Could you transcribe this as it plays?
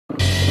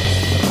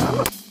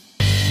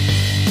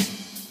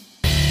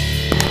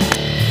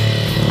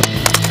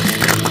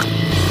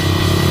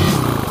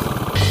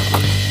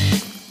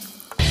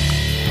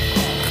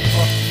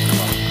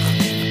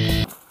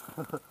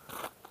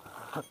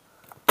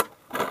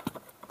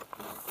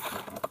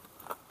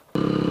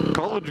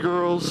college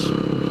girls.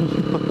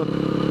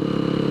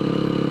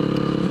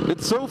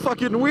 It's so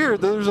fucking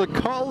weird that there's a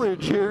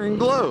college here in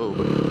Globe.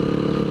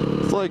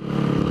 It's like,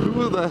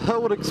 who the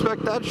hell would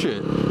expect that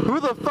shit? Who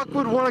the fuck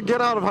would want to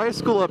get out of high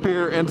school up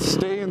here and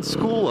stay in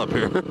school up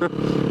here?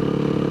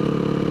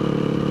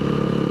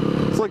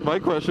 It's like my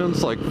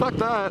question's like, fuck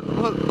that.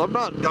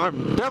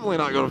 I'm definitely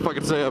not going to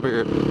fucking stay up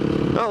here.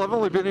 Hell, I've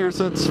only been here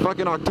since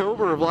fucking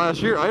October of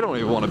last year. I don't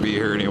even want to be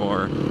here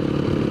anymore.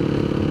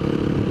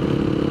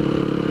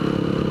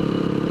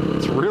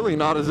 It's really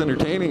not as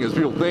entertaining as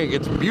people think.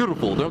 It's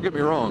beautiful, don't get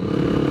me wrong.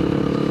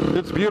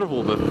 It's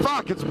beautiful, but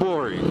fuck, it's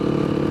boring.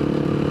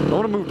 I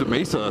want to move to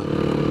Mesa.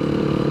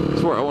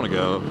 That's where I want to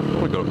go. I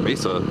want to go to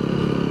Mesa.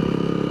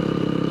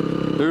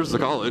 There's the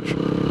college.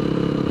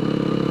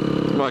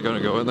 I'm not going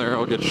to go in there.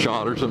 I'll get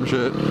shot or some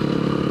shit.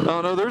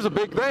 Oh no, there's a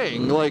big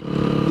thing. Like,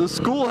 the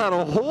school had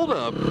a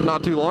holdup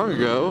not too long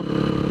ago.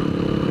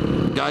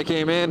 Guy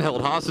came in,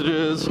 held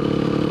hostages,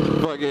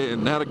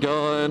 fucking had a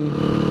gun,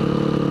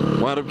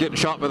 wound up getting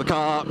shot by the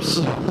cops.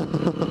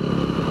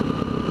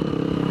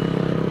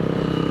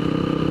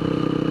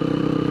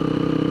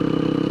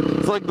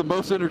 It's like the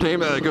most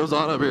entertainment that goes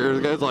on up here.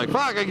 The guy's like,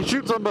 fuck, I can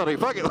shoot somebody.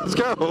 Fuck it, let's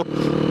go.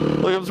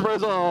 Like, I'm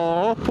surprised.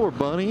 Oh, poor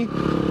bunny.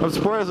 I'm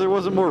surprised there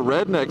wasn't more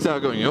rednecks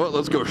out going, you know what,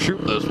 let's go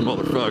shoot this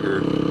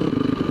motherfucker.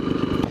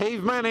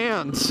 Pavement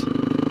ends.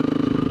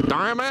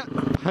 Damn it.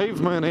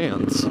 Pavement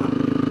ends.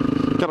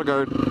 Cattle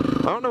guard.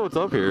 I don't know what's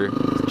up here.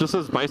 It just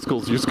says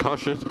bicycles, use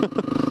caution.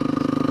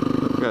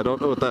 I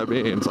don't know what that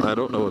means. I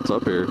don't know what's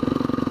up here.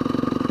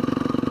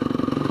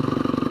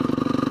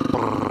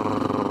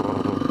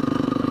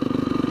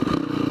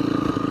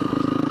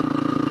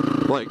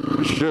 Like,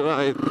 should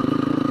I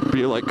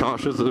be like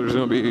cautious that there's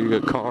gonna be a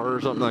car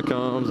or something that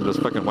comes and just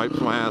fucking wipes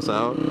my ass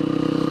out?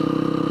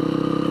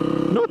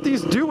 You know what?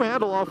 These do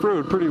handle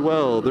off-road pretty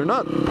well. They're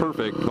not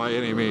perfect by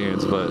any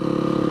means, but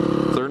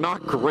they're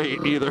not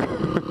great either.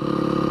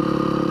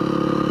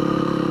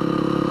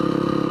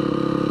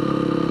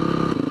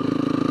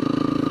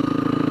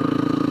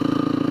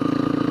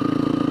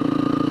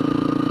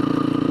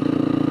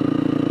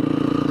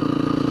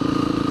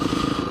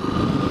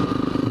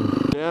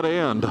 Dead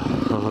end.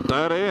 Oh,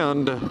 dead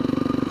end.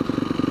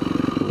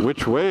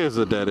 Which way is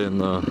a dead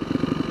end though?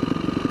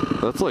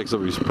 That's like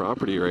somebody's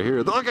property right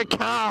here. Look, a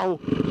cow!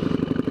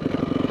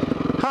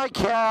 Hi,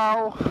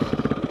 cow!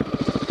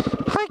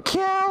 Hi,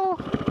 cow!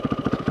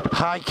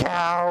 Hi,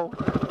 cow!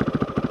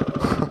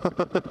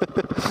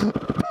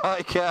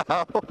 Hi,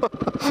 cow!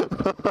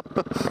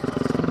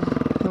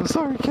 I'm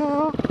sorry,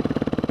 cow.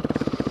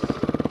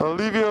 I'll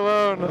leave you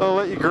alone. I'll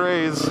let you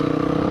graze.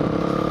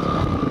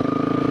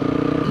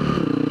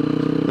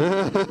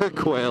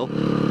 Quail.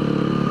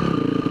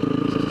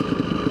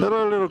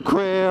 Hello, little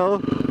quail.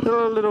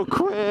 Hello, little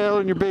quail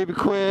and your baby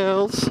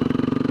quails.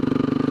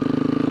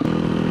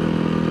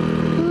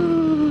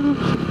 Ooh.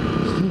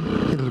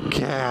 Little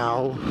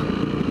cow.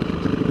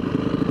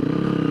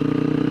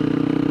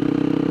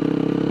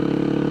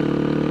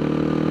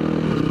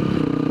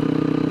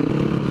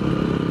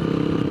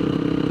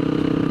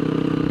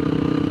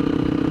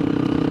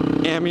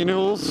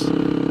 Ammules.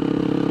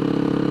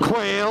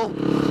 Quail.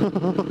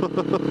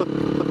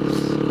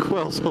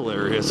 Quail's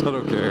hilarious, I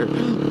don't care.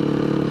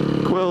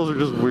 Quails are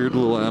just weird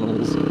little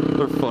animals.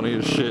 They're funny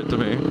as shit to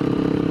me.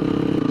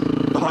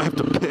 Oh, I have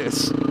to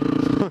piss.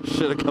 Oh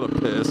shit, I gotta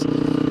piss.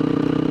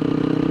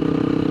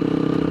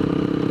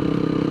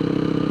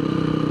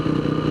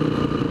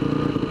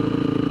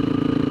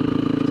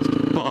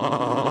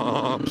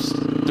 Bombs!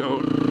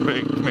 Don't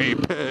make me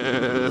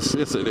piss.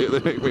 Yes, they do. They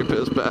make me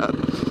piss bad.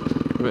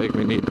 They make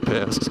me need to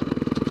piss.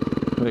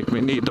 Make me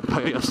need to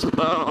piss.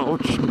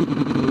 Ouch!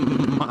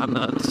 My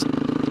nuts.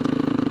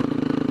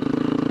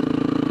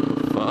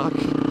 Fuck.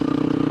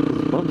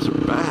 Those bumps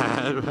are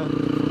bad.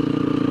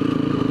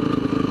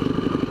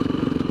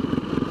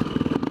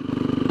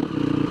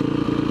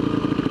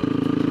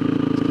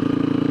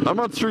 I'm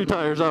on street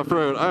tires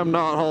off-road. I'm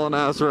not hauling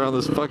ass around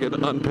this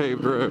fucking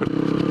unpaved road.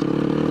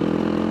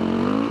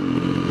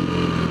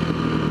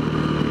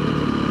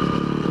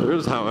 There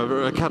is,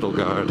 however, a cattle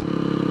guard.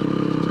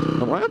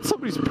 Am I on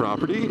somebody's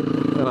property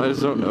and I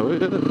just don't know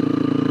it yet?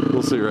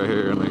 We'll see right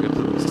here when I get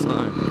to this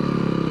sign.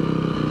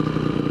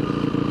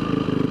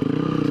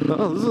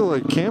 Oh, this is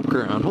like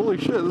campground. Holy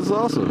shit, this is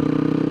awesome.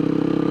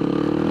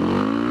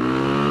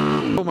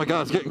 Oh my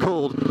god, it's getting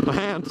cold. My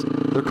hands,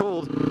 they're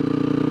cold.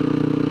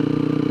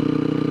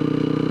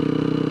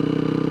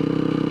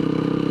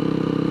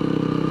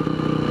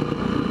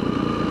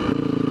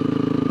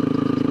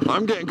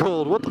 I'm getting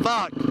cold. What the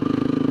fuck?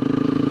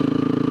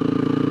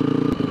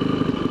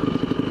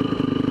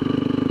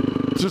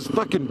 It's just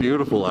fucking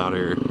beautiful out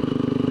here.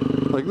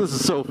 Like, this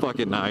is so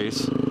fucking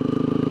nice.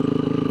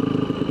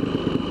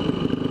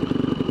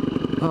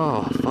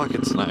 Oh, fuck,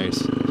 it's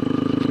nice.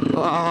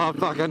 Oh,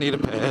 fuck, I need a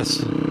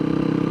piss.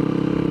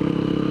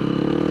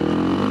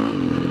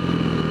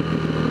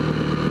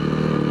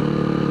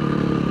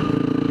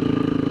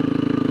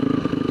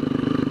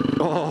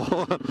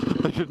 Oh,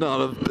 I should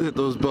not have hit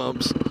those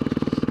bumps.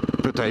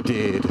 But I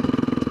did.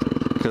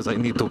 because I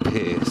need to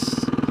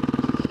piss.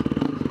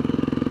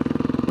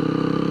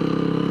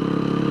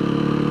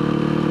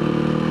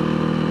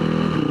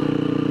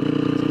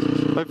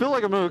 I feel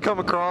like I'm gonna come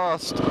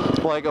across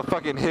like a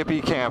fucking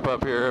hippie camp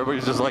up here.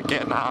 Everybody's just like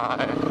getting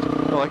high.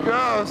 They're like,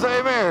 oh,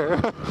 same here.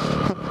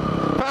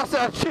 Pass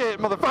that shit,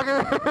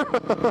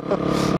 motherfucker.